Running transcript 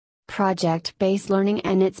Project-based learning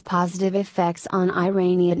and its positive effects on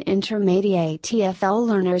Iranian Intermadiate EFL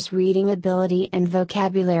learners' reading ability and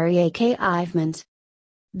vocabulary. Achaivement.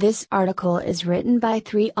 This article is written by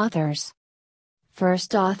 3 authors.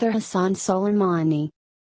 First author Hassan Soleimani.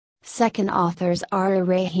 Second authors are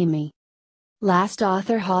Rahimi. Last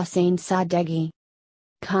author Hossein Sadeghi.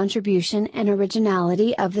 Contribution and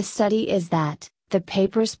originality of the study is that the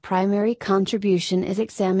paper's primary contribution is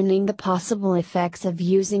examining the possible effects of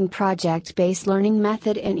using project-based learning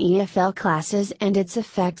method in EFL classes and its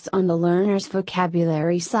effects on the learner's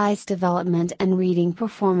vocabulary size development and reading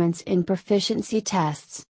performance in proficiency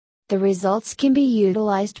tests. The results can be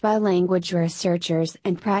utilized by language researchers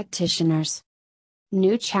and practitioners.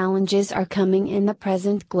 New challenges are coming in the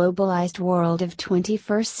present globalized world of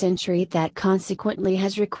 21st century that consequently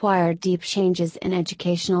has required deep changes in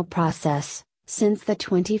educational process, since the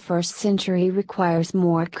 21st century requires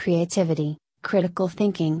more creativity, critical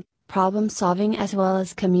thinking, problem solving as well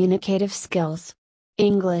as communicative skills.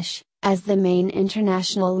 English, as the main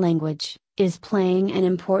international language, is playing an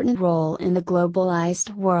important role in the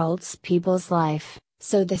globalized world's people's life.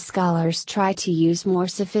 So the scholars try to use more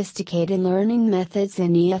sophisticated learning methods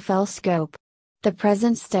in EFL scope. The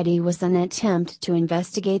present study was an attempt to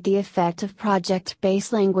investigate the effect of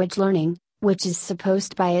project-based language learning, which is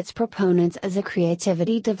supposed by its proponents as a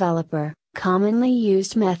creativity developer, commonly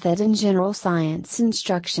used method in general science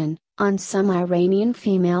instruction, on some Iranian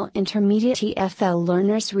female intermediate EFL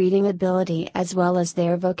learners' reading ability as well as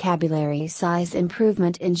their vocabulary size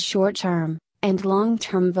improvement in short-term and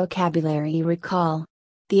long-term vocabulary recall.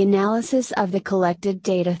 The analysis of the collected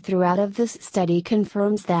data throughout of this study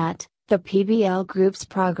confirms that the PBL group's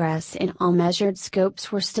progress in all measured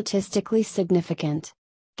scopes were statistically significant.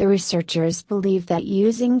 The researchers believe that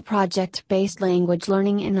using project-based language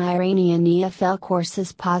learning in Iranian EFL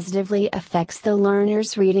courses positively affects the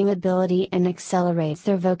learner's reading ability and accelerates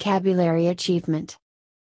their vocabulary achievement.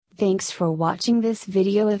 Thanks for watching this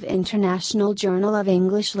video of International Journal of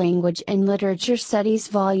English Language and Literature Studies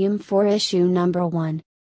Volume 4 Issue Number 1.